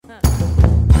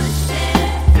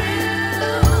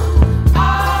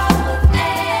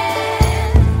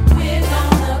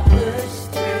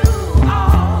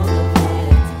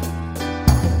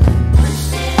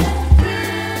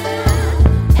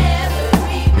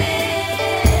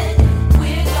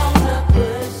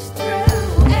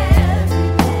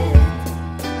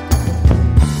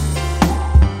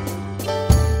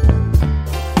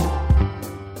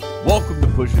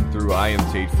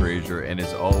Roger, and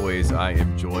as always, I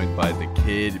am joined by the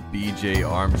kid, BJ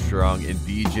Armstrong. And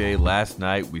BJ, last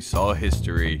night we saw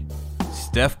history.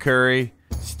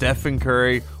 Stephen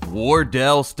Curry,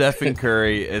 Wardell Stephen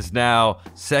Curry is now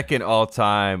second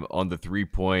all-time on the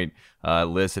three-point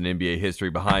list in NBA history,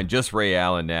 behind just Ray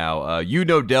Allen now. You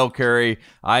know Del Curry.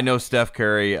 I know Steph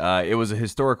Curry. It was a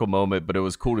historical moment, but it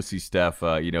was cool to see Steph,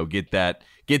 get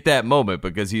that moment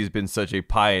because he's been such a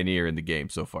pioneer in the game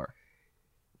so far.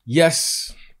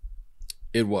 Yes,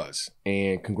 it was.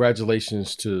 And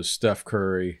congratulations to Steph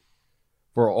Curry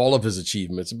for all of his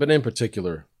achievements, but in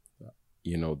particular,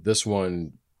 this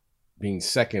one being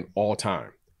second all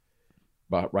time,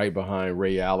 right behind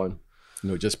Ray Allen,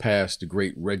 just past the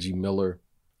great Reggie Miller.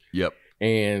 Yep.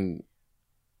 And,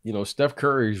 Steph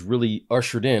Curry's really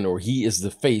ushered in, or he is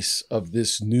the face of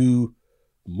this new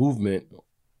movement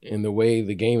in the way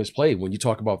the game is played. When you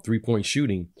talk about three-point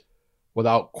shooting,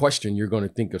 without question, you're going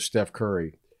to think of Steph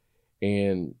Curry.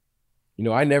 And,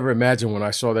 I never imagined when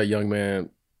I saw that young man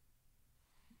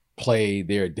play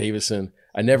there at Davidson,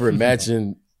 I never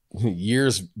imagined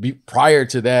years prior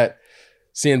to that,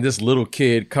 seeing this little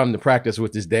kid come to practice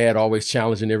with his dad, always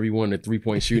challenging everyone in a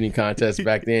three-point shooting contest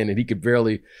back then, and he could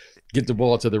barely get the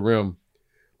ball to the rim.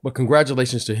 But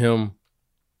congratulations to him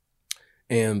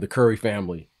and the Curry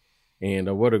family. And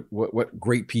what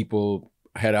great people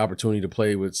had the opportunity to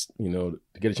play with, to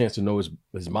get a chance to know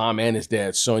his mom and his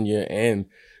dad, Sonia and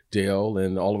Dale,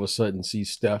 and all of a sudden see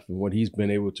Steph and what he's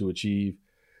been able to achieve,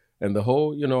 and the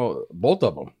whole, both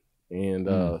of them.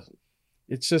 And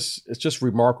it's just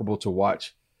remarkable to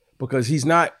watch because he's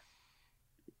not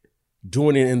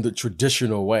doing it in the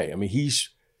traditional way. I mean, he's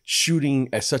shooting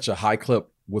at such a high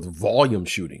clip with volume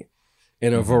shooting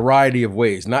in a variety of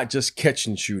ways, not just catch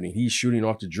and shooting. He's shooting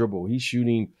off the dribble. He's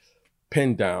shooting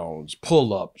pin downs,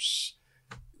 pull-ups.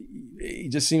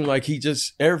 It just seems like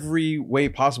every way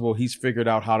possible, he's figured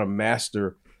out how to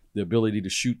master the ability to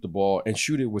shoot the ball and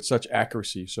shoot it with such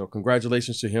accuracy. So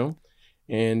congratulations to him.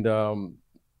 And,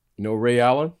 Ray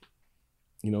Allen,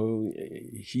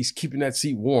 he's keeping that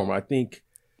seat warm. I think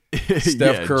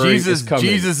Steph Curry is coming.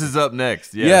 Jesus is up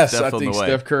next. Yes, I think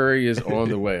Steph Curry is on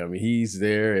the way. I mean, he's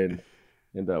there, and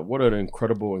what an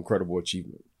incredible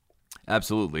achievement.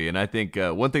 Absolutely. And I think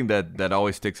one thing that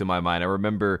always sticks in my mind, I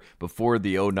remember before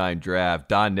the 2009 draft,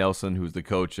 Don Nelson, who's the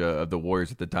coach of the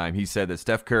Warriors at the time, he said that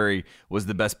Steph Curry was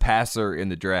the best passer in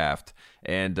the draft.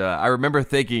 And I remember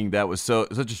thinking that was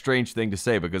such a strange thing to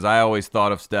say because I always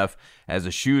thought of Steph as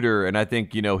a shooter. And I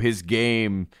think, his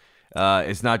game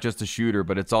is not just a shooter,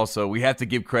 but it's also, we have to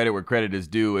give credit where credit is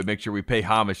due and make sure we pay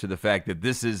homage to the fact that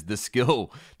this is the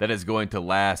skill that is going to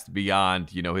last beyond,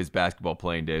 his basketball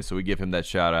playing days. So we give him that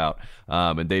shout out,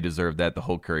 and they deserve that. The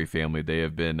whole Curry family, they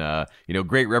have been,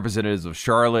 great representatives of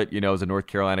Charlotte, as a North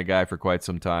Carolina guy for quite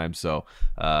some time. So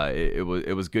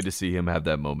it was good to see him have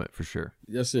that moment for sure.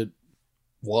 Yes, it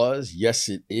was. Yes,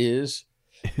 it is.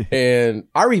 And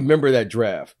I remember that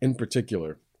draft in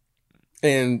particular.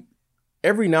 And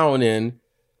every now and then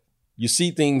you see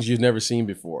things you've never seen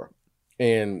before.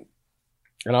 And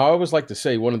I always like to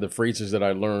say one of the phrases that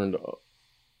I learned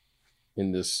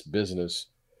in this business,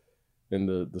 in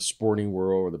the sporting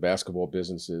world or the basketball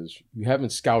business, is you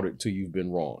haven't scouted till you've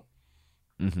been wrong.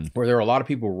 Mm-hmm. Where there are a lot of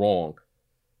people wrong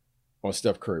on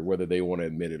Steph Curry, whether they want to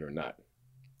admit it or not.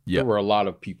 Yep. There were a lot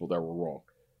of people that were wrong.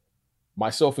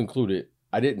 Myself included.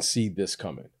 I didn't see this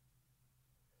coming.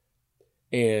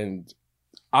 And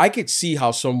I could see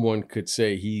how someone could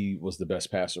say he was the best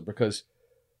passer because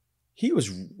he was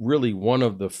really one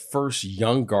of the first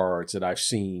young guards that I've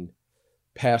seen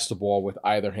pass the ball with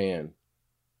either hand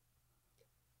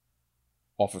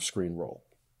off of screen roll.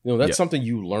 That's something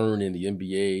you learn in the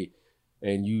NBA,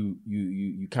 and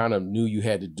you kind of knew you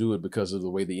had to do it because of the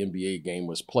way the NBA game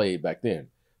was played back then.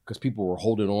 Because people were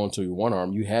holding on to your one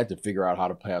arm, you had to figure out how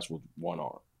to pass with one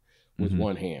arm, with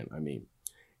one hand, I mean.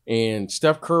 And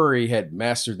Steph Curry had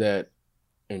mastered that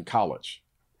in college.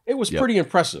 It was pretty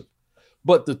impressive.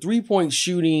 But the three-point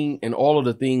shooting and all of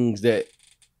the things that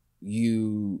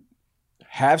you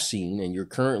have seen and you're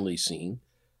currently seeing,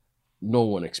 no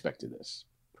one expected this.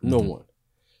 No one.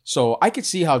 So I could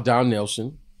see how Don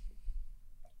Nelson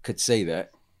could say that.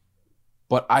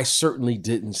 But I certainly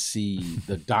didn't see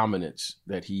the dominance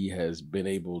that he has been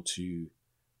able to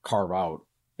carve out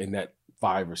in that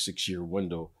 5 or 6 year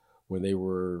window when they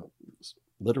were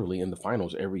literally in the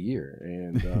finals every year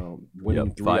and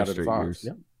winning 3 out of the 5. Years.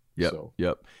 Yep. Yep. So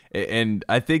Yep. And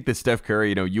I think that Steph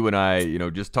Curry, you and I,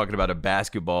 just talking about a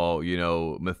basketball,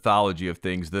 mythology of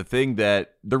things. The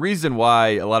reason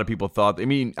why a lot of people thought, I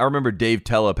remember Dave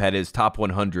Tellep had his top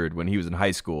 100 when he was in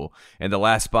high school, and the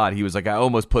last spot he was like, I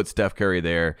almost put Steph Curry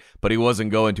there, but he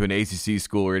wasn't going to an ACC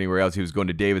school or anywhere else. He was going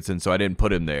to Davidson, so I didn't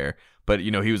put him there. But,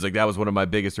 he was like, that was one of my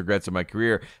biggest regrets of my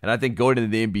career. And I think going into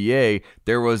the NBA,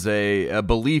 there was a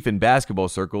belief in basketball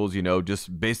circles,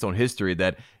 just based on history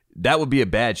that would be a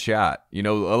bad shot. A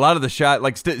lot of the shot,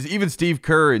 like even Steve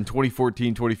Kerr in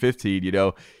 2014,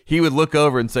 2015, he would look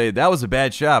over and say, that was a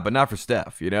bad shot, but not for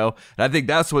Steph, And I think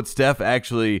that's what Steph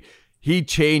actually, he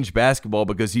changed basketball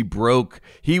because he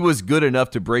was good enough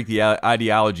to break the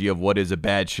ideology of what is a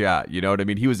bad shot. You know what I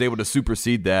mean? He was able to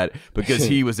supersede that because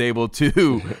he was able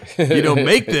to,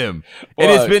 make them. And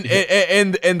it's been,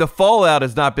 and the fallout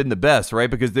has not been the best, right?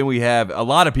 Because then we have a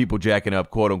lot of people jacking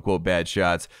up quote unquote bad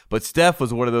shots. But Steph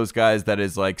was one of those guys that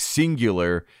is like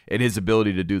singular in his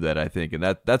ability to do that, I think. And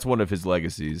that's one of his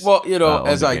legacies. Well,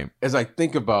 as I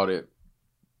think about it,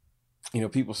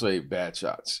 people say bad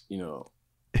shots,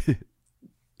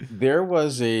 There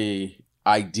was a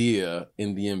idea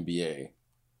in the NBA,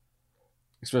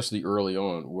 especially early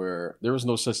on, where there was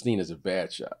no such thing as a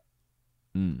bad shot,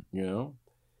 and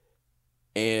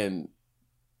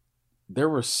there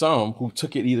were some who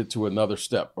took it either to another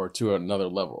step or to another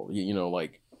level.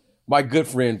 Like my good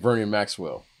friend Vernon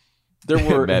Maxwell. There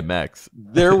were Mad Max.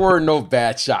 There were no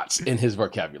bad shots in his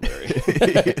vocabulary.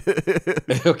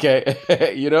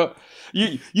 Okay,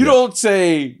 you don't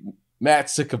say Matt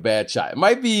took a bad shot. It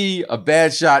might be a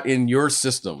bad shot in your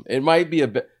system. It might be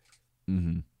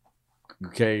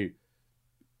okay.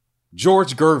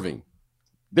 George Gervin.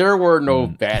 There were no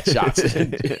bad shots.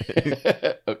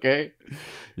 Okay.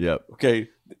 Yep. Okay.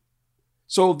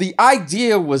 So the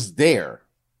idea was there.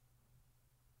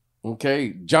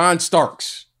 Okay. John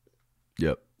Starks.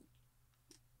 Yep.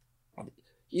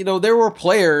 There were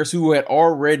players who had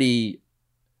already,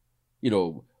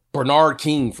 Bernard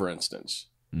King, for instance.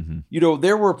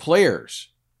 There were players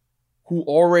who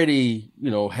already,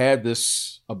 had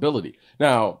this ability.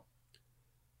 Now,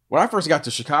 when I first got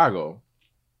to Chicago,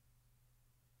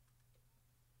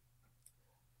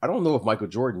 I don't know if Michael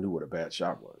Jordan knew what a bad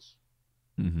shot was.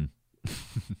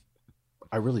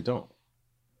 I really don't.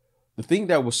 The thing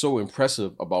that was so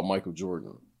impressive about Michael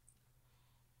Jordan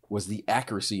was the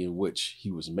accuracy in which he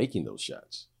was making those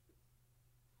shots.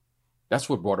 That's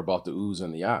what brought about the oohs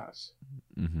and the ahs.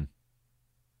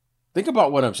 Think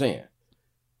about what I'm saying.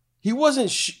 He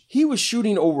was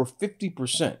shooting over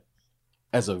 50%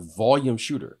 as a volume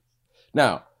shooter.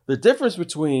 Now, the difference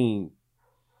between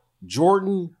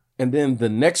Jordan and then the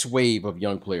next wave of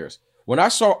young players, when I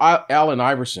saw Allen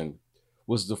Iverson,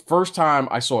 was the first time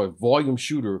I saw a volume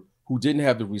shooter who didn't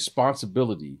have the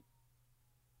responsibility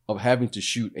of having to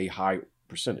shoot a high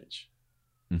percentage.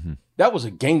 That was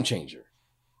a game changer.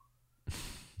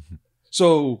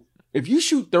 So if you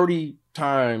shoot 30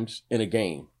 times in a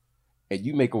game and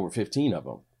you make over 15 of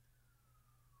them,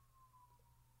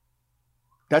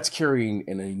 that's carrying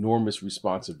an enormous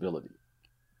responsibility.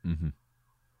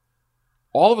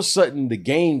 All of a sudden, the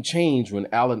game changed when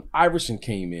Allen Iverson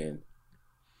came in.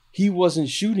 He wasn't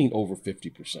shooting over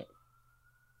 50%.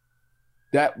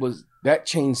 That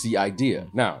changed the idea.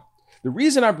 Now, the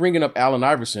reason I'm bringing up Allen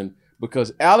Iverson,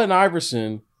 because Allen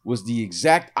Iverson was the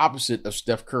exact opposite of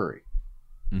Steph Curry.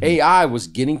 AI was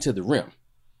getting to the rim.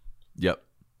 Yep.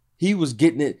 He was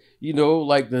getting it,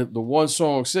 like the one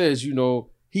song says,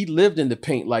 he lived in the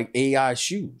paint like AI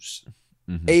shoes.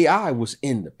 AI was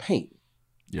in the paint,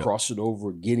 crossing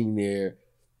over, getting there,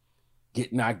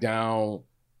 get knocked down,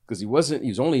 because he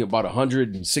was only about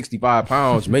 165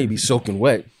 pounds, maybe soaking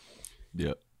wet.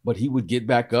 Yep. But he would get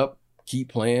back up, keep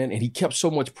playing, and he kept so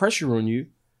much pressure on you,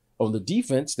 on the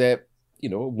defense, that,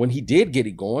 when he did get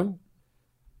it going,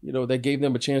 that gave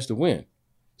them a chance to win.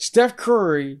 Steph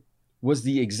Curry was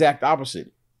the exact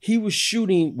opposite. He was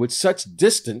shooting with such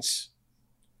distance,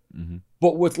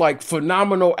 but with like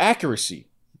phenomenal accuracy.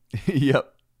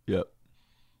 Yep.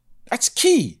 That's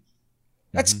key.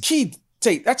 That's key,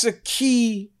 Tate. That's a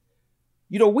key.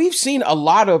 We've seen a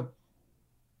lot of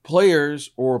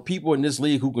players or people in this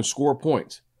league who can score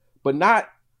points, but not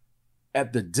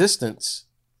at the distance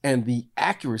and the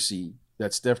accuracy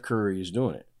that Steph Curry is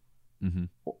doing it.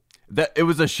 That it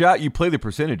was a shot. You play the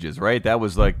percentages, right? That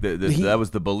was like that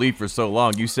was the belief for so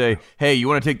long. You say, "Hey, you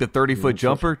want to take the 30-foot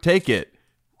jumper? Take it."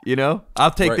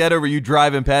 I'll take that over you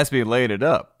driving past me and laying it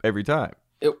up every time.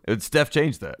 Steph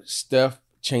changed that. Steph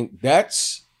changed.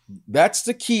 That's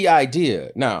the key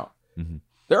idea. Now,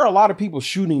 there are a lot of people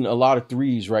shooting a lot of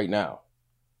threes right now.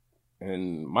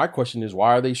 And my question is,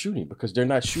 why are they shooting? Because they're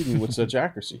not shooting with such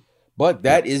accuracy. But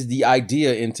that is the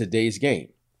idea in today's game.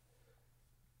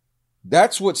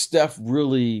 That's what Steph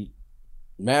really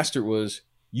mastered was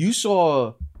you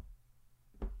saw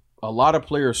a lot of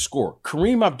players score.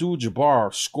 Kareem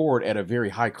Abdul-Jabbar scored at a very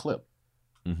high clip.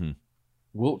 Mm-hmm.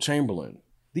 Wilt Chamberlain.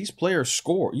 These players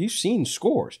score. You've seen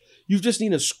scores. You've just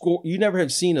seen a score. You never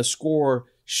have seen a score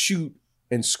shoot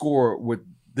and score with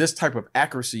this type of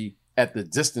accuracy at the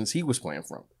distance he was playing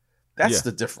from. That's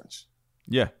the difference.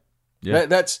 Yeah. Yeah.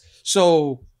 That's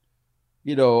so,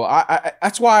 I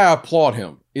that's why I applaud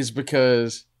him, is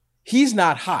because he's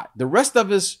not hot. The rest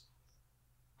of us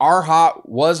are hot,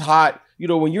 was hot.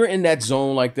 When you're in that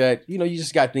zone like that, you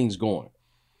just got things going.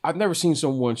 I've never seen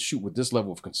someone shoot with this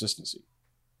level of consistency.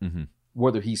 Mm-hmm.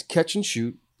 Whether he's catch and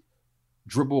shoot,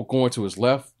 dribble going to his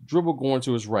left, dribble going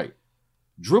to his right,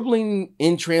 dribbling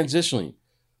in transitioning,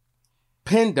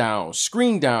 pin downs,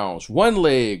 screen downs, one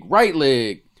leg, right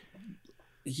leg.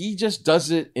 He just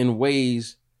does it in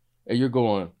ways that you're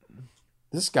going,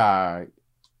 this guy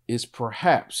is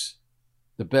perhaps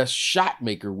the best shot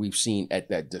maker we've seen at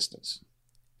that distance.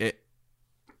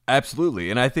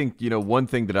 Absolutely. And I think, one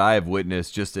thing that I have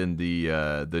witnessed just in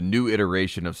the new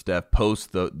iteration of Steph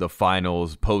post the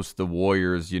finals, post the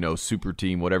Warriors, super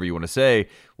team, whatever you want to say,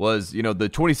 was, the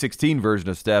 2016 version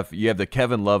of Steph, you have the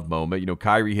Kevin Love moment.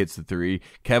 Kyrie hits the three.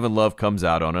 Kevin Love comes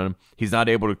out on him. He's not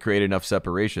able to create enough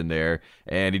separation there,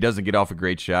 and he doesn't get off a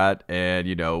great shot. And,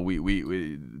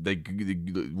 the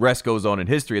rest goes on in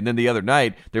history. And then the other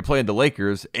night, they're playing the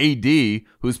Lakers. AD,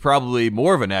 who's probably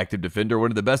more of an active defender,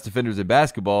 one of the best defenders in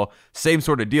basketball, same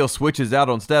sort of deal, switches out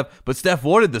on Steph, but Steph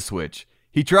wanted the switch.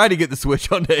 He tried to get the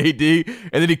switch onto AD, and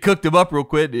then he cooked him up real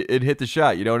quick and hit the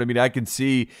shot. You know what I mean? I can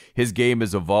see his game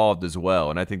has evolved as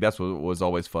well, and I think that's what was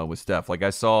always fun with Steph. Like,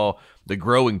 I saw the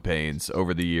growing pains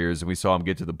over the years, and we saw him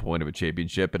get to the point of a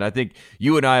championship, and I think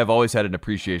you and I have always had an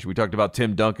appreciation. We talked about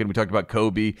Tim Duncan. We talked about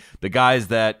Kobe, the guys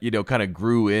that, kind of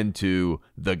grew into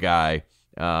the guy,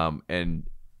 and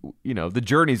the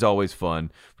journey's always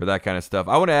fun for that kind of stuff.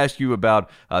 I want to ask you about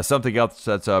something else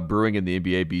that's brewing in the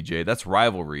NBA, BJ. That's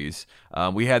rivalries.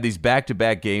 We have these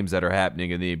back-to-back games that are happening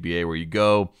in the NBA where you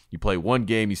play one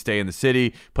game, you stay in the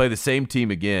city, play the same team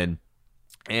again.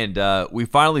 And we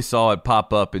finally saw it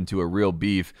pop up into a real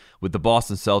beef with the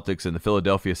Boston Celtics and the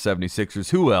Philadelphia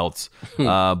 76ers. Who else?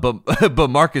 But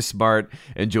Marcus Smart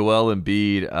and Joel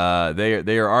Embiid,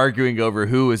 they are arguing over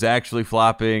who is actually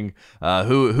flopping,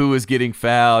 who is getting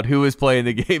fouled, who is playing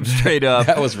the game straight up.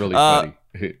 That was really funny.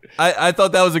 I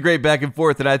thought that was a great back and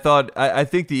forth, and I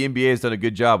think the NBA has done a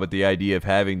good job with the idea of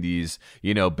having these,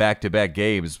 back-to-back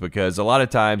games, because a lot of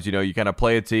times, you kind of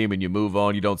play a team and you move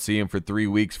on, you don't see them for 3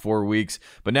 weeks, 4 weeks,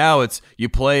 but now it's you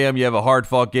play them, you have a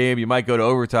hard-fought game, you might go to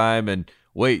overtime, and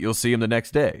wait, you'll see them the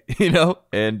next day,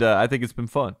 and I think it's been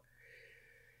fun.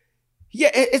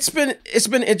 Yeah, it's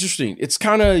been interesting. It's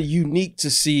kind of unique to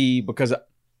see because,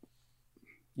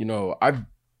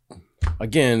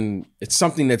 Again, it's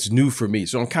something that's new for me,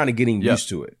 so I'm kind of getting used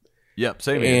to it. Yep,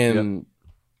 same here. And,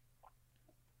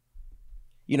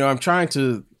 I'm trying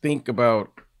to think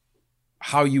about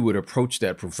how you would approach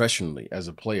that professionally as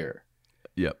a player.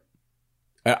 Yep.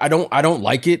 I don't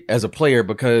like it as a player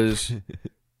because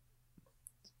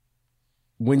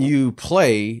when you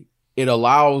play, it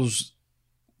allows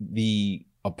the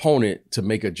opponent to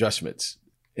make adjustments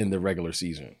in the regular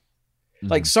season. Mm-hmm.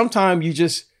 Like sometimes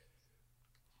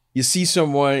you see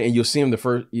someone and you'll see them the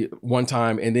first one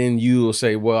time, and then you'll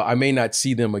say, well, I may not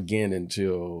see them again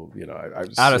until,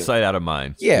 out of sight, out of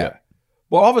mind. Yeah.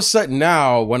 Well, all of a sudden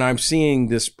now, when I'm seeing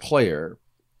this player,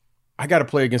 I got to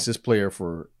play against this player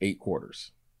for 8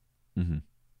 quarters. Mm-hmm.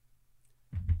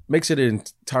 Makes it an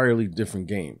entirely different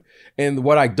game. And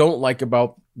what I don't like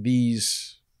about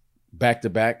these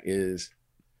back-to-back is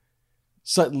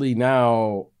suddenly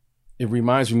now it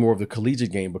reminds me more of the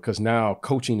collegiate game, because now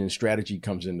coaching and strategy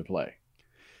comes into play.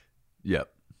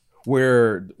 Yep.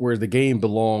 Where the game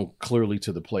belonged clearly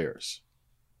to the players.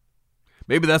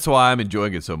 Maybe that's why I'm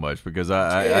enjoying it so much, because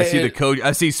I see the coach,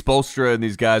 I see Spoelstra and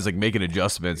these guys like making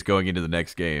adjustments going into the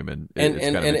next game, and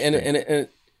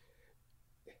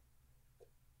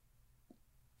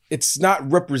it's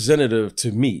not representative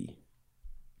to me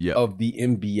of the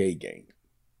NBA game.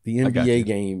 The NBA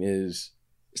game it's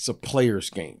a player's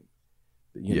game.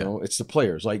 It's the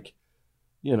players. Like,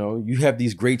 you have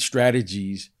these great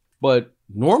strategies, but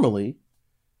normally,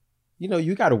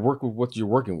 you got to work with what you're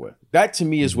working with. That to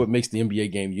me is what makes the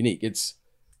NBA game unique. It's,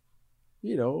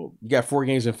 you got 4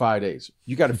 games in 5 days.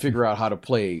 You got to figure out how to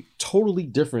play totally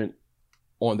different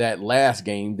on that last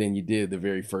game than you did the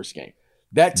very first game.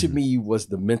 That to me was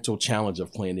the mental challenge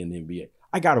of playing in the NBA.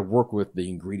 I got to work with the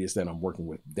ingredients that I'm working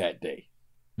with that day.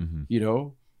 Mm-hmm. You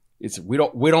know, we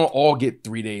don't all get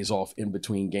 3 days off in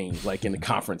between games like in the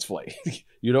conference play.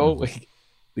 You know, Mm-hmm. like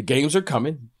the games are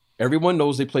coming. Everyone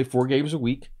knows they play 4 games a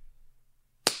week,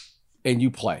 and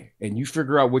you play and you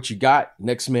figure out what you got.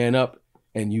 Next man up,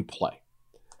 and you play.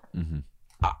 Mm-hmm.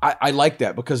 I like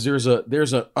that because there's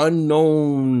an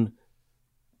unknown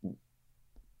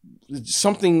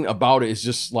something about it is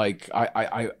just like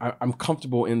I'm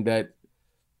comfortable in that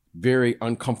very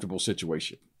uncomfortable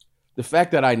situation. The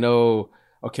fact that I know,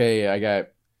 okay, I got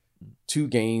 2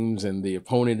 games and the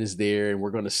opponent is there and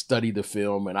we're going to study the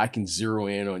film and I can zero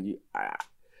in on you.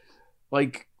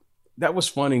 Like that was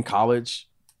fun in college,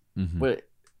 Mm-hmm. but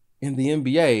in the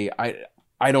NBA,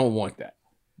 I don't want that.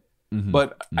 Mm-hmm.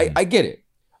 But Mm-hmm. I get it.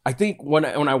 I think when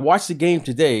I watch the game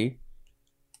today,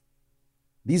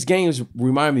 these games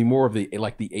remind me more of the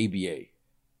ABA.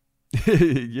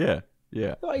 Yeah.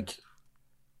 Yeah. Like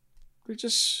they're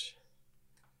just,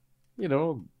 you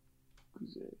know,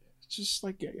 it's just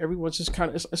like everyone's just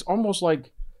kind of. It's almost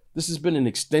like this has been an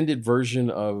extended version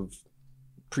of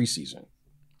preseason.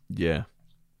 Yeah.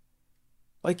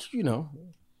 Like, you know,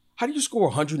 how do you score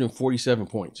 147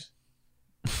 points?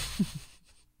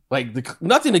 Like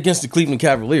nothing against the Cleveland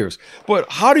Cavaliers, but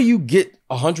how do you get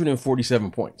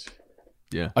 147 points?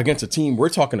 Yeah. Against a team we're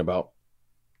talking about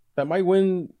that might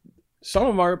win. Some of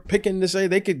them are picking to say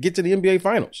they could get to the NBA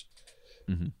Finals.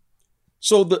 Mm-hmm.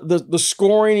 So the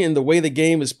scoring and the way the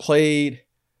game is played,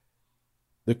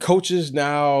 the coaches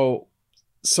now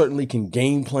certainly can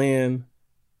game plan.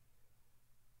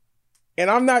 And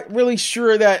I'm not really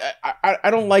sure that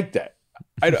I don't like that.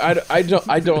 I don't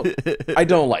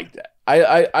like that.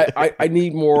 I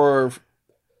need more.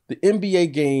 The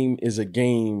NBA game is a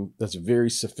game that's very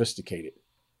sophisticated.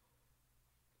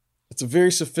 It's a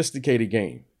very sophisticated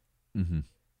game. Mm-hmm.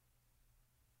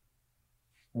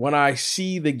 When I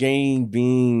see the game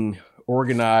being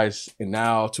organized and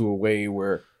now to a way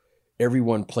where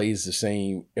everyone plays the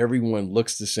same, everyone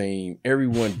looks the same,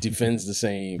 everyone defends the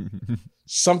same,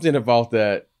 something about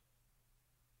that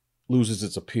loses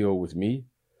its appeal with me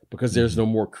because there's no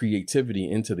more creativity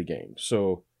into the game.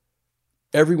 So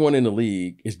everyone in the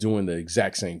league is doing the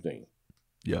exact same thing.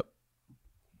 Yep.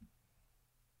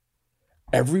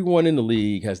 Everyone in the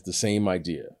league has the same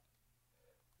idea.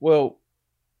 Well,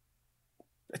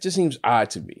 it just seems odd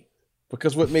to me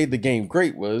because what made the game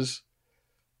great was,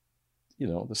 you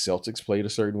know, the Celtics played a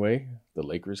certain way. The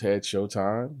Lakers had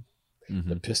Showtime. Mm-hmm.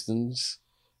 The Pistons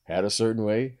had a certain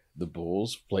way. The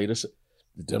Bulls played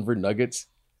the Denver Nuggets.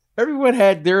 Everyone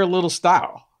had their little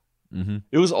style. Mm-hmm.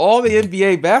 It was all the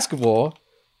NBA basketball,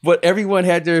 but everyone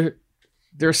had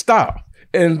their style.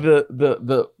 And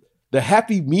the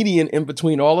happy median in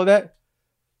between all of that,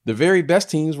 the very best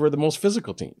teams were the most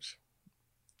physical teams.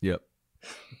 Yep.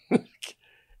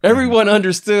 Everyone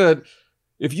understood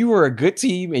if you were a good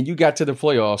team and you got to the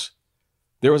playoffs,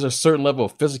 there was a certain level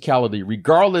of physicality,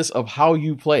 regardless of how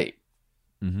you played,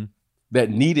 Mm-hmm. that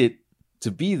needed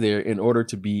to be there in order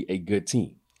to be a good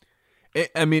team.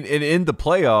 I mean, in the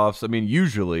playoffs, I mean,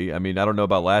 usually, I mean, I don't know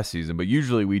about last season, but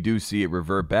usually we do see it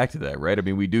revert back to that, right? I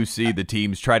mean, we do see the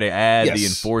teams try to add the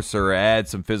enforcer, add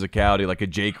some physicality, like a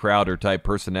Jay Crowder type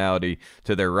personality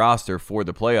to their roster for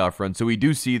the playoff run. So we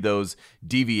do see those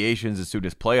deviations as soon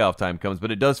as playoff time comes,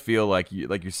 but it does feel like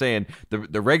you're saying,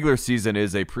 the regular season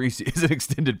is is an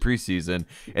extended preseason,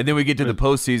 and then we get to the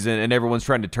postseason and everyone's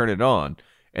trying to turn it on.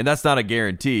 And that's not a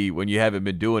guarantee when you haven't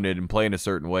been doing it and playing a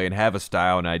certain way and have a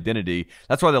style and identity.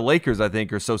 That's why the Lakers, I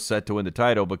think, are so set to win the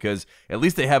title because at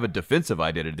least they have a defensive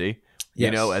identity, you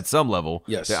know, at some level.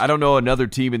 Yes. I don't know another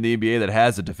team in the NBA that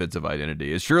has a defensive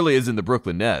identity. It surely isn't the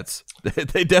Brooklyn Nets.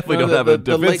 They definitely don't have a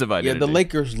defensive identity. Yeah, the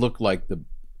Lakers look like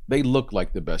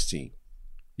the best team.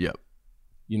 Yep.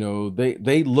 You know,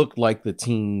 they look like the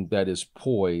team that is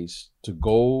poised to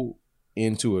go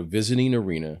into a visiting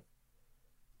arena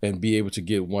and be able to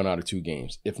get 1 out of 2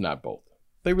 games, if not both.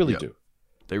 They really do.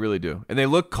 They really do. And they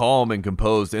look calm and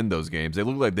composed in those games. They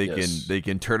look like Yes. they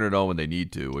can turn it on when they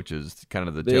need to, which is kind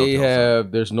of the telltale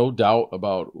sign. There's no doubt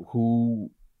about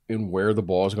who and where the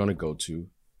ball is going to go to.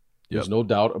 There's no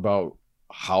doubt about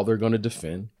how they're going to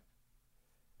defend.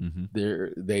 Mm-hmm.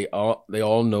 They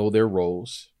all know their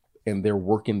roles and they're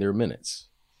working their minutes.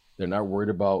 They're not worried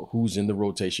about who's in the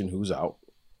rotation, who's out.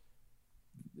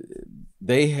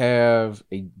 They have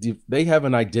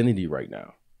an identity right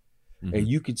now. Mm-hmm. And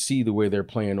you could see the way they're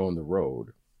playing on the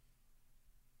road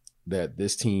that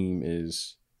this team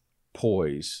is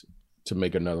poised to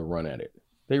make another run at it.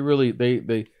 They really,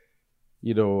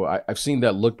 you know, I've seen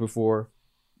that look before.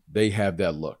 They have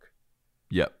that look.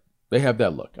 Yep. They have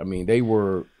that look. I mean, they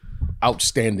were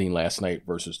outstanding last night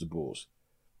versus the Bulls.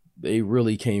 They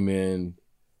really came in.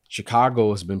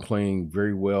 Chicago has been playing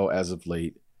very well as of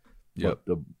late. Yep.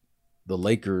 But the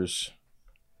Lakers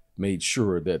made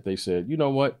sure that they said, you know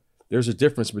what? There's a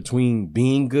difference between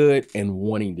being good and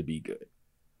wanting to be good.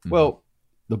 Mm-hmm. Well,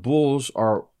 the Bulls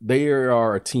are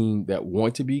a team that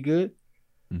want to be good.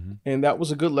 Mm-hmm. And that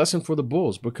was a good lesson for the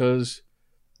Bulls because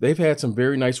they've had some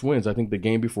very nice wins. I think the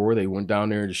game before they went down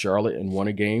there to Charlotte and won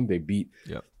a game. They beat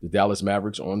the Dallas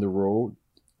Mavericks on the road,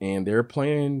 and they're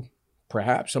playing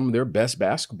perhaps some of their best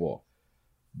basketball.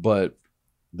 But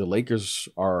the Lakers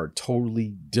are a totally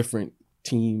different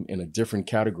team in a different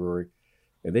category,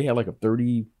 and they had like a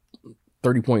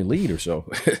 30-point lead or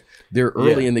so. They're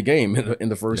early in the game in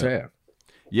the first half.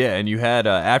 Yeah, and you had,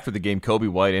 after the game, Kobe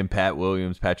White and Patrick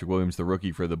Williams, the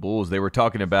rookie for the Bulls, they were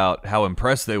talking about how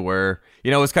impressed they were.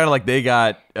 You know, it's kind of like they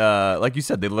got, like you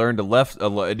said, they learned an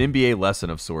NBA lesson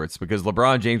of sorts because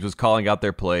LeBron James was calling out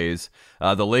their plays.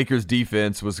 The Lakers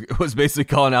defense was basically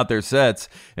calling out their sets.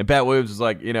 And Pat Williams was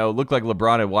like, you know, looked like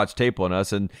LeBron had watched tape on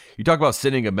us. And you talk about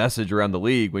sending a message around the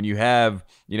league when you have,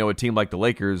 you know, a team like the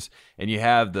Lakers and you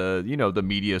have the, you know, the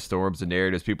media storms and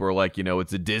narratives. People are like, you know,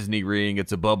 it's a Disney ring,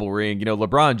 it's a bubble ring. You know,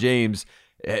 LeBron James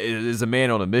is a man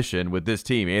on a mission with this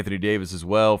team. Anthony Davis as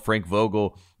well, Frank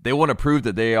Vogel. They want to prove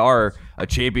that they are a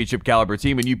championship caliber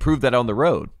team, and you prove that on the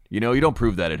road. You know, you don't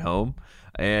prove that at home.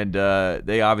 And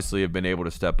they obviously have been able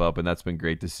to step up, and that's been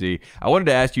great to see. I wanted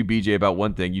to ask you, BJ, about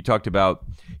one thing. You talked about,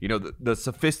 you know, the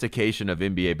sophistication of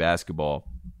NBA basketball.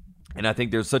 And I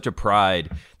think there's such a pride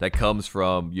that comes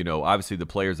from, you know, obviously the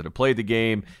players that have played the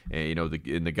game and, you know, the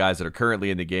guys that are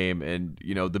currently in the game. And,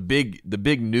 you know, the big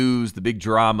news, the big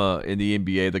drama in the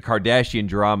NBA, the Kardashian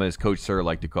drama, as Coach Sir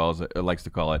likes to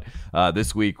call it,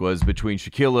 this week was between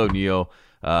Shaquille O'Neal,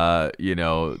 you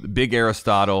know, Big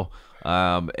Aristotle,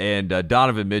 and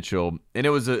Donovan Mitchell. And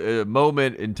it was a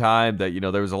moment in time that, you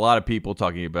know, there was a lot of people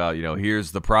talking about, you know,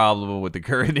 here's the problem with the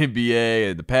current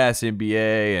NBA and the past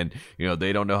NBA, and, you know,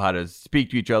 they don't know how to speak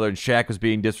to each other, and Shaq was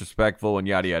being disrespectful and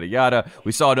yada, yada, yada.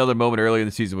 We saw another moment earlier in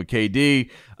the season with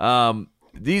KD.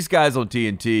 These guys on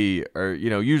TNT are, you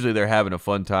know, usually they're having a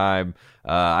fun time.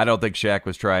 I don't think Shaq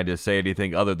was trying to say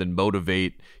anything other than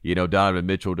motivate, you know, Donovan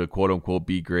Mitchell to quote unquote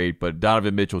be great, but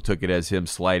Donovan Mitchell took it as him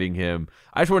slighting him.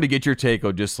 I just wanted to get your take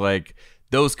on just like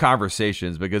those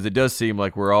conversations, because it does seem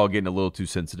like we're all getting a little too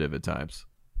sensitive at times.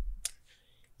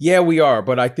 Yeah, we are.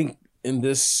 But I think in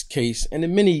this case, and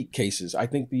in many cases, I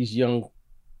think these young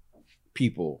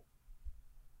people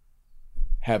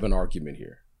have an argument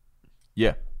here.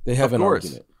 Yeah. They have an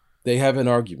argument. They have an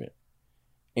argument.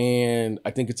 And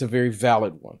I think it's a very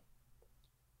valid one.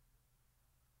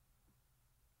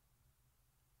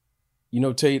 You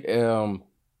know, Tate,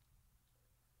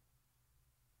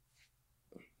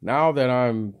 now that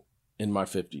I'm in my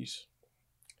 50s,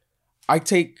 I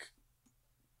take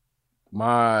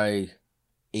my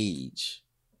age,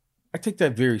 I take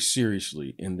that very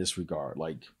seriously in this regard.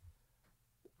 Like,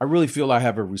 I really feel I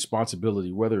have a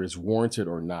responsibility, whether it's warranted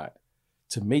or not,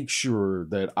 to make sure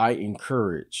that I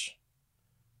encourage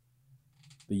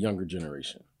the younger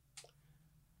generation.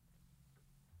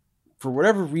 For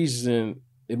whatever reason,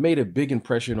 it made a big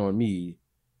impression on me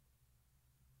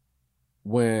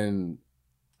when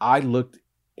I looked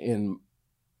in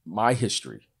my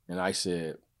history and I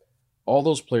said, all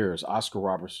those players, Oscar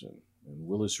Robertson and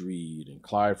Willis Reed and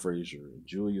Clyde Frazier and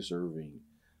Julius Erving,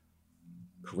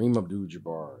 Kareem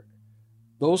Abdul-Jabbar,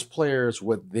 those players,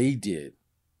 what they did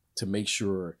to make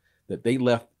sure that they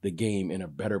left the game in a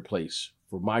better place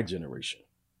for my generation,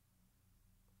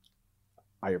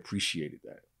 I appreciated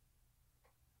that.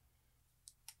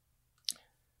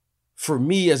 For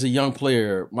me as a young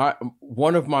player,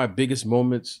 one of my biggest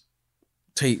moments,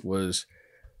 Tate, was,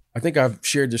 I think I've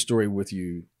shared this story with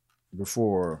you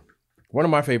before. One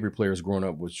of my favorite players growing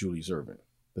up was Julius Erving,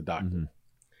 the doctor.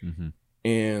 Mm-hmm. Mm-hmm.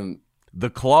 And the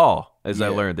Claw, as I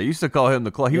learned. They used to call him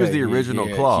the Claw. He was the original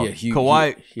Claw.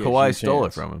 Kawhi stole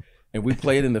it from him. And we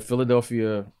played in the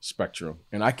Philadelphia Spectrum.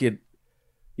 And I could,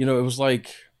 you know, it was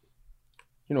like,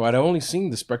 you know, I'd only seen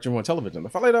the Spectrum on television. The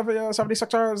Philadelphia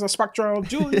 76ers, the Spectrum,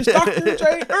 Julius, Dr.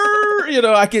 J. You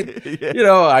know, I could, you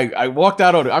know, I walked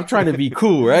out on it. I'm trying to be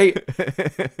cool, right?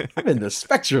 I'm in the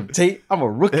Spectrum, Tate. I'm a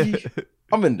rookie.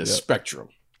 I'm in the Spectrum.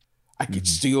 I could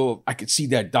see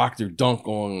that doctor dunk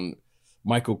on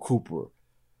Michael Cooper.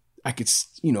 I could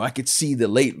see the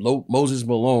late Moses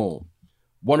Malone.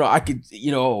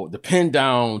 The pin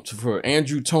down for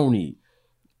Andrew Toney.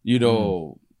 You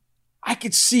know, I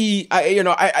could see,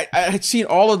 I had seen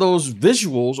all of those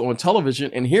visuals on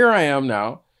television, and here I am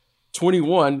now,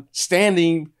 21,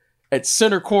 standing at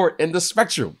center court in the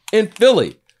Spectrum in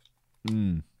Philly.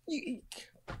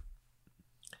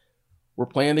 we're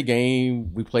playing the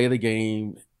game. We play the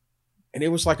game. And it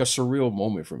was like a surreal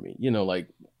moment for me. Like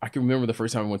I can remember the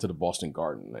first time I went to the Boston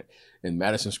Garden, like, in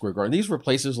Madison Square Garden. These were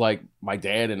places like my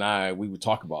dad and we would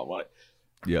talk about, like,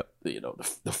 the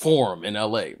Forum in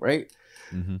LA, right?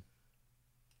 Mm-hmm.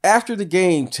 After the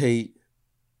game, Tate,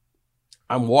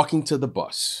 I'm walking to the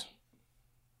bus.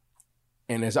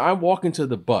 And as I'm walking to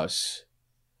the bus,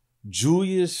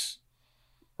 Julius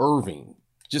Irving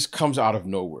just comes out of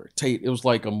nowhere. Tate, it was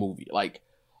like a movie. Like,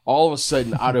 all of a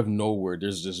sudden, out of nowhere,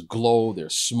 there's this glow,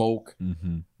 there's smoke,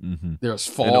 there's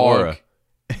fog,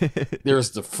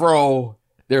 there's the fro,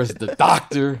 there's the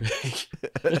doctor.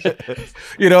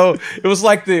 It was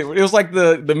like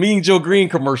the Mean Joe Green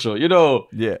commercial.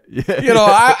 Yeah.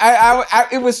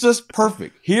 It was just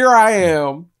perfect. Here I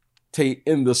am, Tate,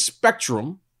 in the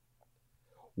Spectrum,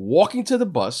 walking to the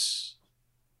bus,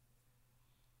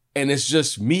 and it's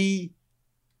just me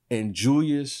and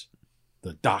Julius,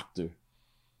 the doctor.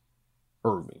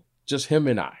 Irving, just him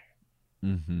and I.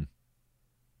 Mm-hmm.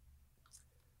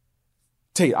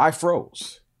 Tate, I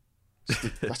froze.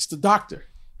 That's the doctor.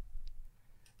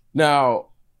 Now,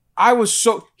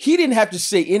 he didn't have to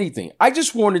say anything. I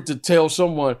just wanted to tell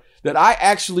someone that I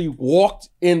actually walked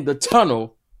in the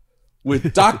tunnel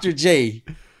with Dr. J.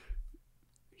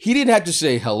 He didn't have to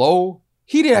say hello.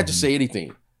 He didn't have to say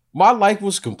anything. My life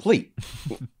was complete.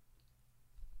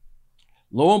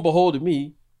 Lo and behold, to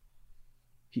me,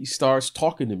 he starts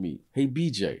talking to me. Hey,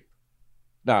 BJ.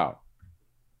 Now,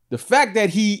 the fact that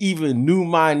he even knew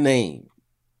my name,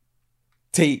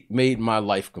 Tate, made my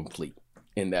life complete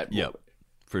in that moment. Yep,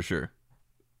 for sure.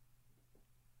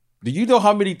 Do you know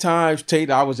how many times,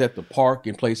 Tate, I was at the park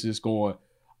and places going,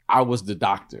 I was the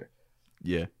doctor?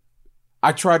 Yeah.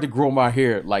 I tried to grow my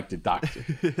hair like the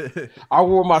doctor. I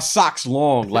wore my socks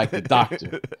long like the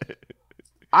doctor.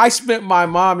 I spent my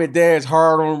mom and dad's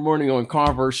hard-earned money on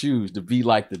Converse shoes to be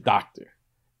like the doctor.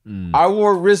 I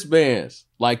wore wristbands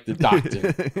like the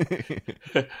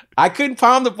doctor. I couldn't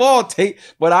pound the ball, Tate,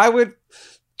 but I would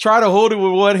try to hold it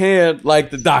with one hand like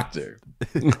the doctor.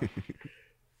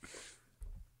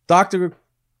 Doctor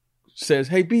says,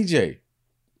 hey, BJ.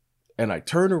 And I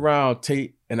turned around,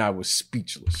 Tate, and I was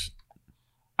speechless.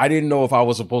 I didn't know if I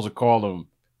was supposed to call him,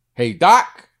 hey,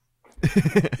 Doc.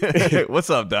 What's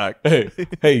up, Doc?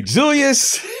 Hey,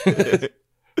 Julius.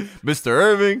 Mr.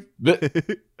 Irving.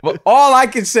 But all I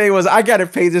could say was, I got to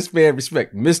pay this man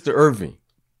respect, Mr. Irving.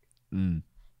 And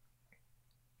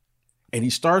he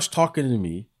starts talking to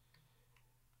me.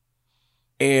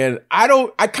 And I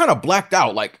kind of blacked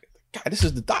out. Like, God, this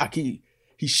is the Doc. He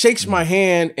shakes my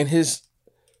hand and his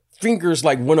fingers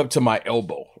like went up to my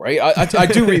elbow, right? I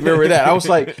do remember that. I was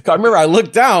like, I remember I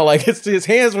looked down, like his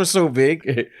hands were so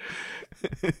big.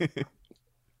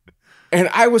 And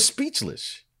I was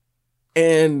speechless.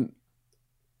 And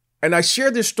I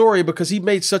shared this story because he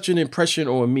made such an impression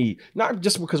on me, not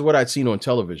just because of what I'd seen on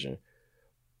television,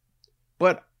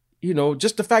 but,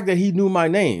 just the fact that he knew my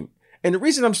name. And the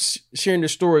reason I'm sharing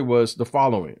this story was the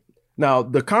following. Now,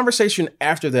 the conversation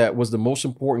after that was the most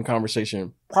important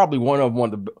conversation, probably one of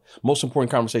the most important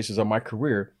conversations of my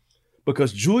career,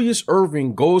 because Julius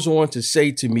Irving goes on to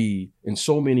say to me in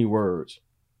so many words,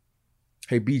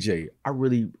 hey, BJ, I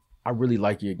really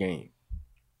like your game.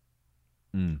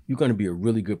 You're going to be a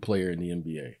really good player in the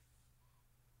NBA.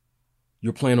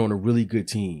 You're playing on a really good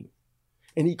team.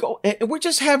 And and we're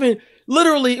just having,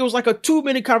 literally, it was like a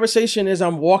 2-minute conversation as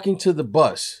I'm walking to the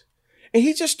bus. And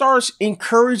he just starts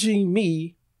encouraging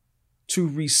me to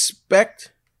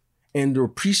respect and to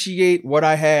appreciate what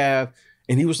I have.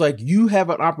 And he was like, you have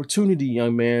an opportunity,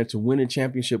 young man, to win a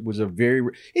championship.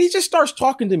 And he just starts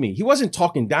talking to me. He wasn't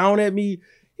talking down at me.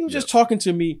 He was just talking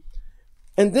to me.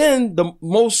 And then the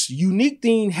most unique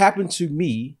thing happened to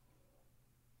me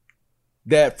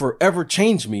that forever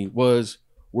changed me was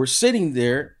we're sitting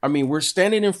there. I mean, we're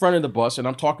standing in front of the bus and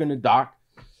I'm talking to Doc.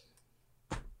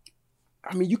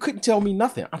 I mean, you couldn't tell me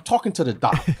nothing. I'm talking to the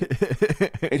Doc.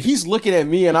 And he's looking at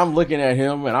me and I'm looking at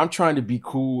him and I'm trying to be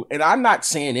cool. And I'm not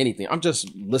saying anything. I'm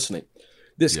just listening.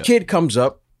 This kid comes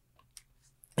up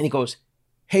and he goes,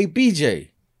 hey,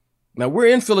 BJ. Now we're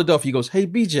in Philadelphia. He goes, hey,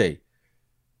 BJ,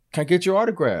 can I get your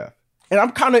autograph? And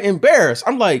I'm kind of embarrassed.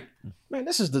 I'm like, man,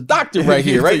 this is the doctor right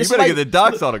here, right? You better get the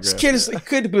Doc's autograph. This kid,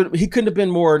 he couldn't have been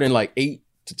more than like 8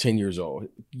 to 10 years old.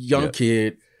 Young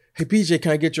kid. Hey, BJ,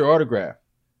 can I get your autograph?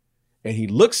 And he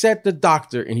looks at the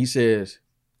doctor and he says,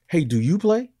 hey, do you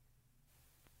play?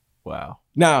 Wow.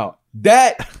 Now,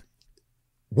 that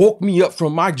woke me up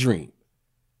from my dream.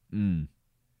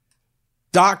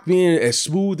 Doc, being as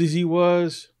smooth as he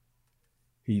was,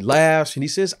 he laughs and he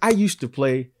says, I used to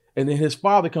play. And then his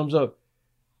father comes up.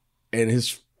 And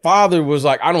his father was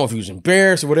like, I don't know if he was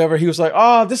embarrassed or whatever. He was like,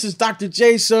 oh, this is Dr.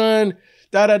 J's son,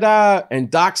 da da da.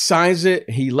 And Doc signs it.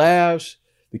 He laughs.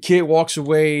 The kid walks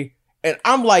away. And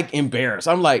I'm like embarrassed.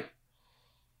 I'm like,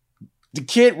 the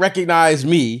kid recognized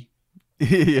me.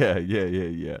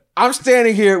 Yeah. I'm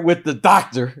standing here with the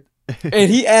doctor.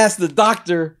 And he asked the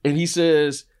doctor, and he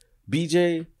says,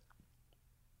 BJ,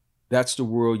 that's the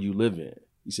world you live in.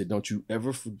 He said, don't you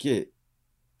ever forget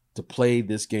to play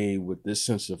this game with this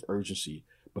sense of urgency,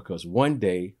 because one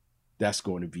day that's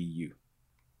going to be you.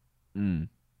 I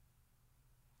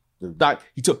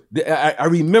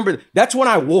remember that's when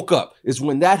I woke up, is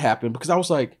when that happened, because I was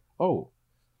like, oh,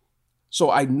 so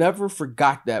I never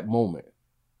forgot that moment,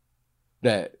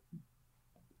 that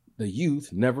the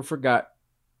youth never forgot.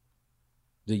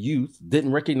 The youth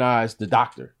didn't recognize the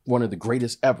doctor, one of the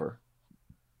greatest ever,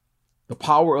 the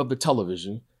power of the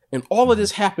television. And all of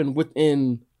this happened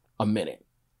within a minute.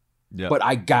 Yeah. But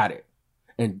I got it.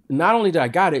 And not only did I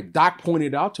got it, Doc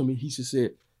pointed out to me, he just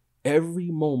said, every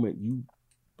moment you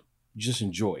just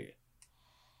enjoy it.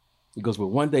 He goes, but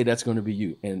one day that's going to be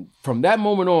you. And from that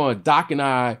moment on, Doc and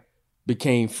I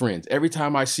became friends. Every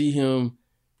time I see him,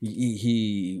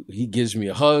 he gives me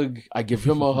a hug. I give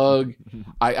him a hug.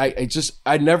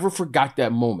 I never forgot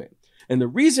that moment. And the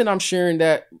reason I'm sharing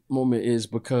that moment is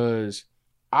because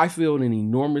I feel an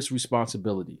enormous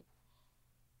responsibility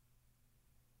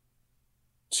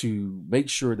to make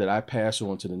sure that I pass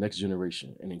on to the next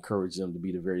generation and encourage them to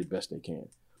be the very best they can,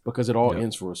 because it all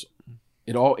ends for us.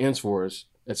 It all ends for us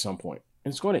at some point,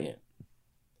 and it's going to end.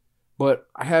 But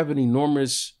I have an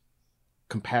enormous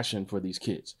compassion for these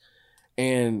kids,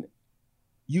 and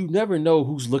you never know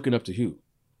who's looking up to who.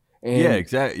 And yeah,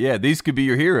 exactly. Yeah, these could be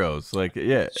your heroes. Like,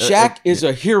 yeah, Shaq is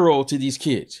a hero to these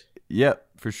kids. Yep,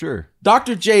 for sure.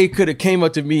 Dr. J could have came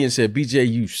up to me and said,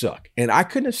 BJ, you suck. And I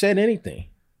couldn't have said anything.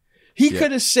 He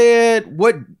could have said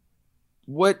what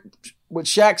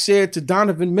Shaq said to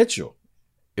Donovan Mitchell.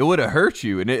 It would have hurt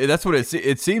you. And that's what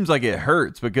it seems like. It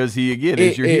hurts because he, again,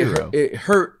 is your hero. It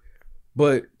hurt.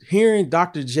 But hearing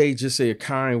Dr. J just say a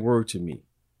kind word to me.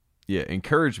 Yeah,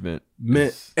 encouragement.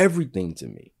 Meant everything to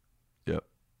me. Yep.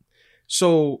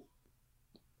 So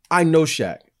I know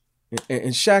Shaq.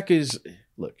 And Shaq is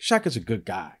a good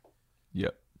guy.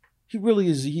 Yep. He really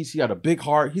is. He's got a big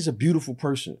heart. He's a beautiful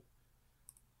person.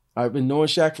 I've been knowing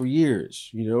Shaq for years.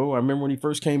 You know, I remember when he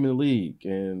first came in the league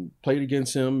and played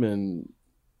against him, and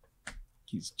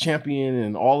he's champion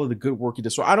and all of the good work he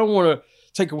does. So I don't want to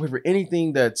take away from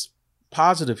anything that's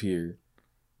positive here.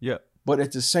 Yeah. But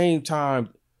at the same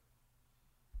time,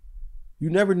 you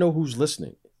never know who's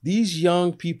listening. These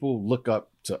young people look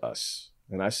up to us.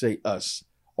 And I say us,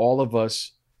 all of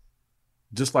us,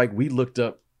 just like we looked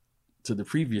up to the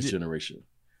previous generation.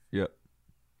 Yeah.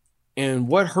 And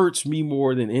what hurts me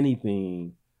more than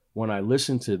anything when I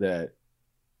listen to that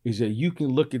is that you can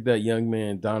look at that young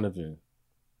man, Donovan,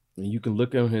 and you can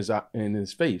look in his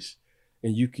face,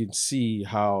 and you can see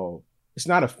how it's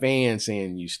not a fan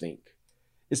saying you stink.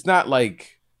 It's not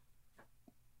like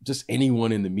just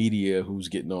anyone in the media who's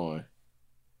getting on.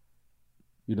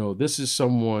 You know, this is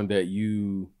someone that's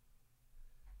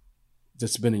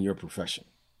been in your profession,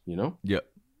 you know? Yep.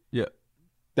 Yep.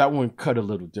 That one cut a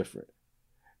little different.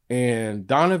 And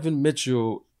Donovan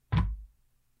Mitchell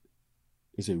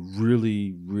is he's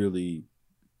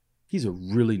a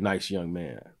really nice young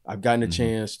man. I've gotten a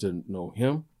chance to know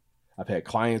him. I've had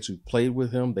clients who played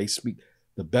with him. They speak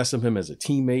the best of him as a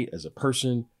teammate, as a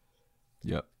person.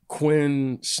 Yep.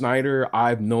 Quinn Snyder,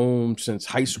 I've known since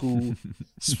high school.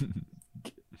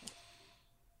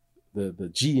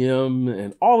 The GM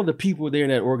and all of the people there in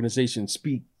that organization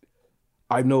speak.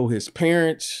 I know his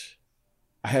parents.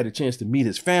 I had a chance to meet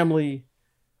his family.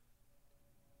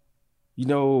 You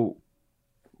know,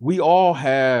 we all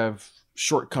have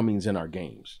shortcomings in our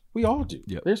games. We all do.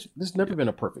 Yep. There's never been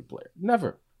a perfect player.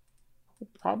 Never.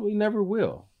 Probably never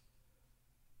will.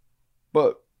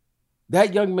 But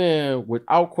that young man,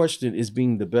 without question, is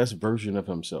being the best version of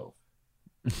himself.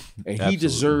 And he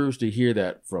deserves to hear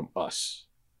that from us.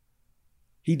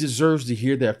 He deserves to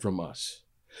hear that from us.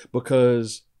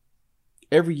 Because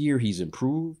every year he's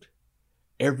improved.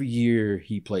 Every year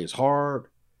he plays hard.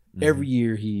 Every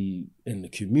year he in the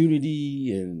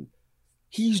community, and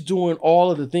he's doing all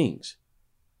of the things.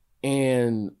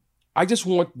 And I just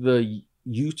want the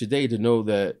youth today to know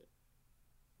that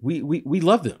we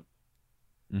love them.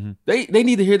 Mm-hmm. They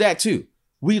need to hear that too.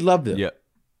 We love them. Yep.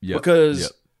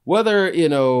 Because whether, you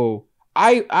know,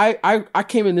 I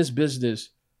came in this business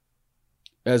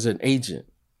as an agent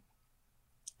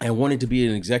and wanted to be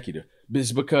an executive.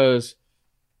 It's because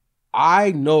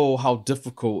I know how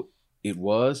difficult it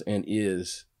was and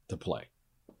is to play.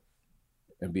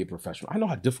 and be a professional. I know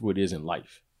how difficult it is in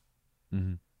life.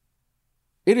 Mm-hmm.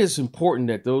 It is important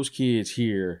that those kids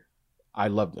hear, I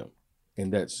love them,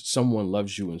 and that someone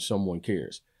loves you and someone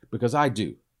cares, because I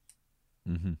do.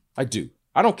 Mm-hmm. I do.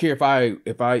 I don't care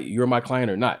if you're my client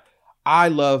or not. I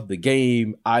love the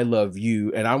game. I love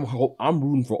you, and I'm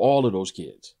rooting for all of those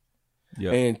kids.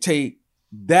 Yep. And Tate,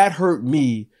 that hurt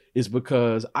me is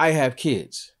because I have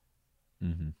kids.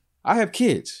 Mm-hmm. I have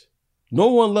kids. No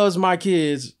one loves my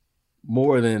kids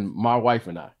more than my wife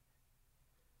and I.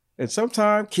 And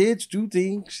sometimes kids do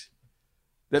things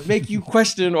that make you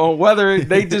question on whether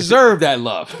they deserve that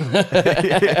love.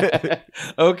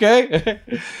 Okay?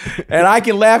 And I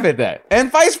can laugh at that.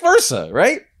 And vice versa,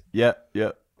 right?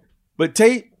 Yep. But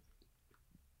Tate,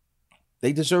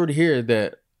 they deserve to hear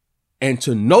that and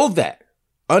to know that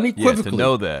unequivocally. Yeah, to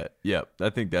know that. Yep. I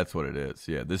think that's what it is.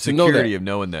 Yeah. The security of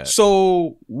knowing that.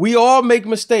 So we all make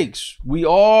mistakes. We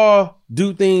all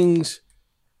do things.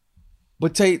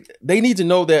 But Tate, they need to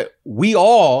know that we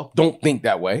all don't think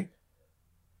that way.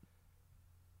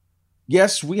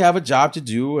 Yes, we have a job to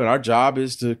do, and our job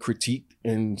is to critique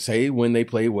and say when they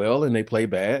play well and they play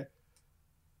bad.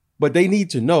 But they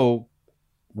need to know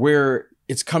where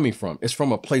it's coming from. It's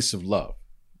from a place of love.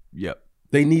 Yep.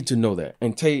 They need to know that.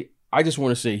 And Tate, I just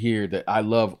want to say here that I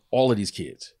love all of these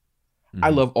kids. Mm-hmm. I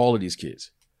love all of these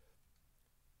kids.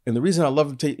 And the reason I love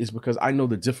them, Tate, is because I know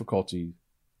the difficulty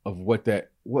of what that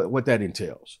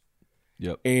entails.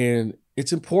 Yep. And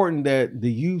it's important that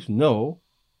the youth know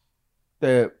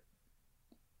that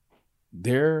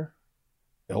their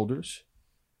elders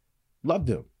love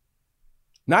them.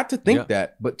 Not to think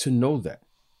that, but to know that.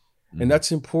 Mm-hmm. And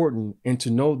that's important. And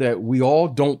to know that we all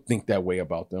don't think that way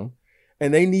about them.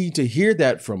 And they need to hear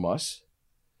that from us.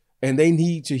 And they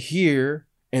need to hear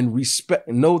and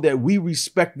know that we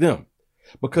respect them.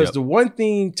 Because the one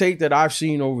thing, Tate, that I've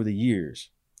seen over the years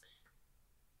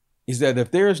is that if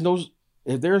there is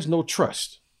no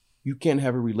trust, you can't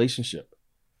have a relationship.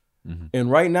 Mm-hmm.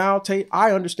 And right now, Tate,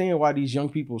 I understand why these young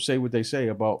people say what they say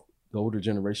about the older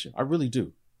generation. I really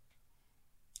do.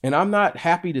 And I'm not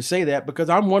happy to say that because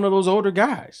I'm one of those older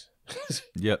guys.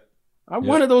 Yep. I'm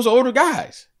one of those older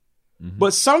guys. Mm-hmm.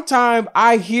 But sometimes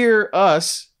I hear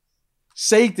us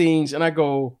say things and I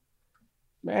go,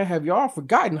 man, have y'all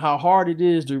forgotten how hard it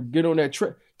is to get on that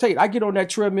Tate, I get on that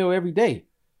treadmill every day.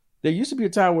 There used to be a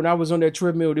time when I was on that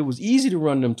treadmill, it was easy to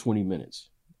run them 20 minutes.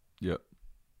 Yep.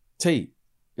 Tate,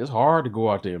 it's hard to go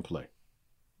out there and play.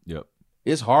 Yep.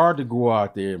 It's hard to go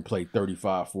out there and play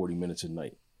 35, 40 minutes a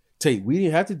night. Tate, we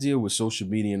didn't have to deal with social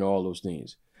media and all those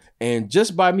things. And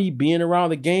just by me being around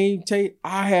the game, Tate,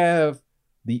 I have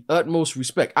the utmost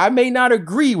respect. I may not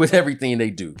agree with everything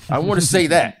they do. I want to say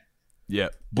that.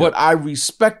 Yep. But I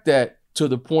respect that to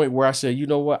the point where I say, you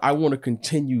know what? I want to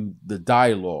continue the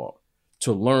dialogue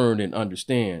to learn and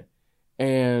understand.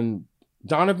 And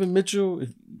Donovan Mitchell,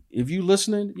 if you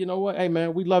listening, you know what? Hey,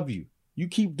 man, we love you. You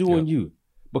keep doing you.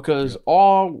 Because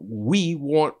all we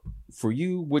want for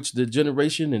you, which the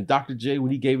generation and Dr. J,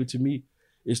 when he gave it to me,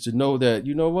 is to know that,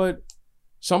 you know what?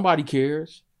 Somebody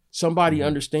cares. Somebody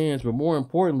understands. But more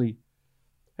importantly,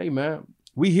 hey, man,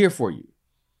 we here for you.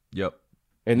 Yep.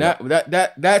 And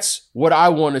that's what I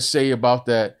want to say about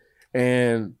that.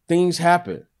 And things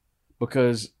happen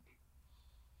because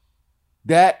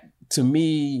that, to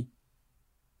me,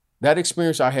 that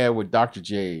experience I had with Dr.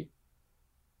 J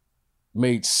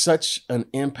made such an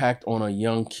impact on a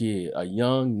young kid, a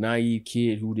young, naive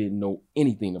kid who didn't know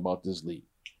anything about this league.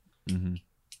 Mm-hmm.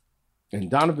 And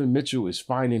Donovan Mitchell is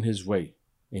finding his way.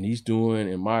 And he's doing,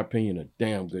 in my opinion, a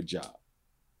damn good job.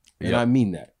 And I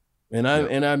mean that. And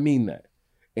I mean that.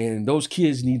 And those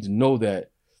kids need to know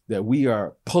that we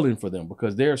are pulling for them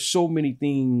because there are so many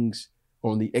things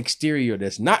on the exterior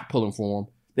that's not pulling for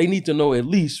them. They need to know at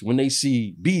least when they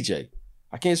see BJ.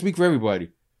 I can't speak for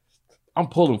everybody. I'm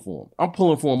pulling for them. I'm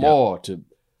pulling for them all to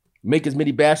make as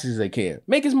many baskets as they can.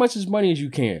 Make as much money as you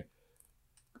can.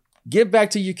 Give back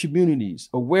to your communities,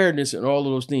 awareness and all of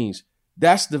those things.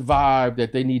 That's the vibe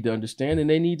that they need to understand, and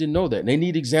they need to know that. And they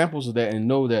need examples of that and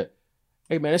know that,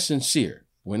 hey, man, that's sincere.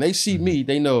 When they see me,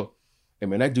 they know, hey,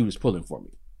 man, that dude is pulling for me.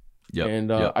 Yep.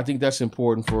 And I think that's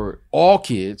important for all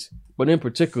kids, but in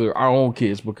particular, our own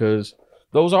kids, because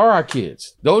those are our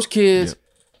kids. Those kids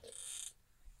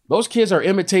are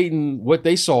imitating what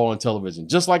they saw on television,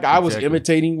 just like I was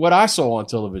imitating what I saw on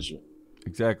television.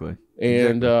 Exactly.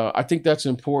 And I think that's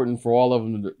important for all of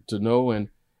them to know. And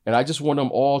I just want them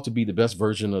all to be the best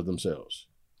version of themselves.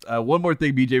 One more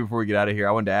thing, BJ, before we get out of here,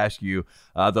 I wanted to ask you,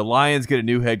 the Lions get a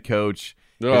new head coach.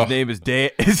 His name is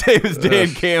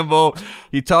Dan Campbell.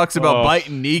 He talks about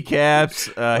biting kneecaps.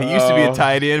 He used to be a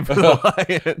tight end for the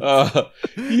Lions.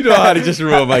 You know how to just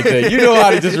ruin my day. You know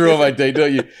how to just ruin my day,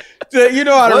 don't you? You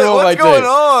know how to ruin my day. What's going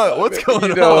on? What's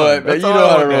going on? You know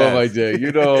how to ruin my day.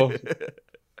 You know.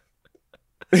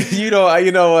 You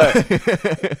know what?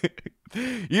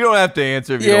 You don't have to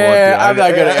answer if you don't want to. I'm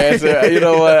not gonna answer. You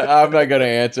know what? I'm not gonna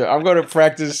answer. I'm gonna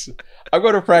practice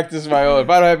my own. If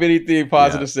I don't have anything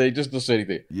positive to say, just don't say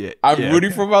anything. Yeah. I'm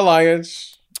rooting for my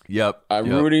Lions. Yep. I'm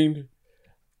rooting.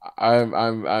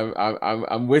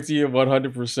 I'm with you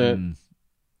 100%.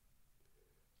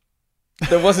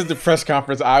 That wasn't the press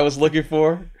conference I was looking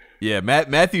for. Yeah,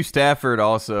 Matthew Stafford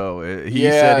also. He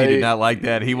said he did not like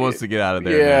that. He wants to get out of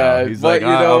there now. He's like,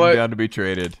 I'm down to be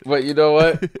traded. But you know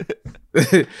what?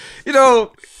 you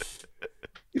know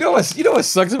what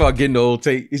sucks about getting old,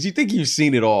 Tate, is you think you've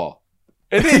seen it all.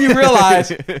 And then you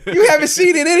realize you haven't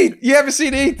seen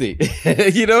anything.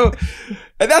 You know?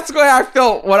 And that's the way I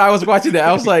felt when I was watching that.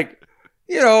 I was like,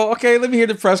 okay, let me hear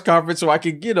the press conference so I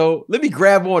can, let me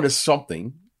grab on to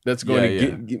something that's going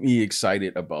to get me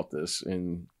excited about this.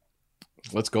 And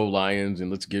let's go Lions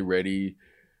and let's get ready.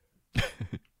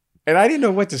 And I didn't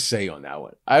know what to say on that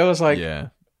one. I was like,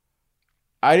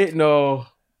 I didn't know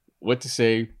what to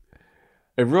say.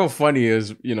 And real funny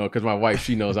is, because my wife,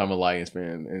 she knows I'm a Lions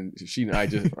fan, and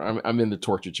I'm in the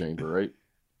torture chamber, right?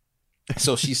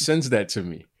 So she sends that to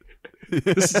me.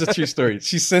 This is a true story.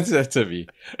 She sends that to me.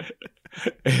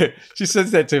 She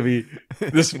sends that to me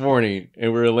this morning,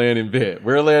 and we're laying in bed.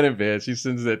 She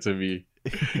sends that to me.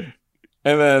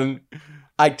 And then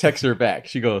I text her back.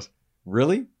 She goes,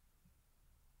 "Really?"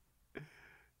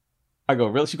 I go,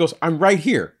 "Really?" She goes, "I'm right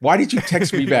here. Why did you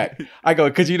text me back?" I go,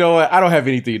 "Because you know what? I don't have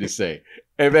anything to say."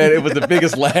 And man, it was the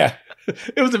biggest laugh.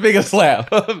 It was the biggest laugh.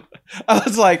 I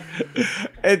was like,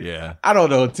 I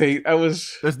don't know, Tate.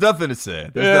 There's nothing to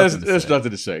say. There's nothing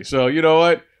to say. So you know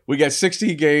what? We got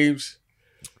 16 games.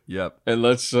 Yep. And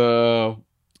let's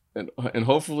and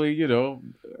hopefully,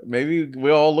 maybe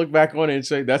we'll all look back on it and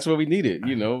say that's what we needed.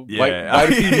 Bite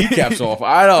a few kneecaps off.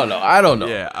 I don't know.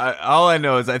 Yeah. All I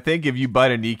know is I think if you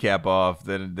bite a kneecap off,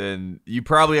 then you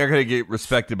probably are going to get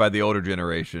respected by the older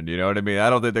generation. You know what I mean? I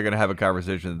don't think they're going to have a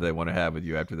conversation that they want to have with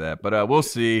you after that. But we'll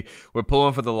see. We're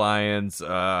pulling for the Lions.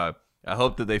 I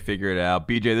hope that they figure it out.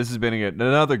 BJ, this has been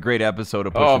another great episode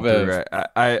of Pushing Through.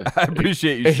 I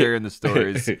appreciate you sharing the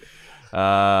stories.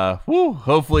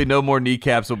 Hopefully no more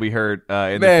kneecaps will be hurt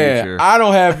in the future. I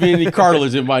don't have any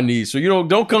cartilage in my knees, so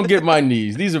don't come get my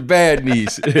knees. These are bad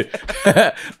knees.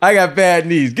 I got bad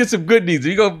knees. Get some good knees.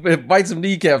 You go bite some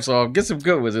kneecaps off. Get some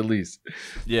good ones at least.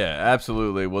 Yeah,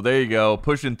 absolutely. Well, there you go.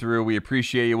 Pushing Through. We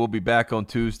appreciate you. We'll be back on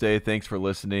Tuesday. Thanks for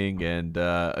listening, and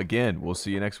again, we'll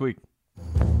see you next week.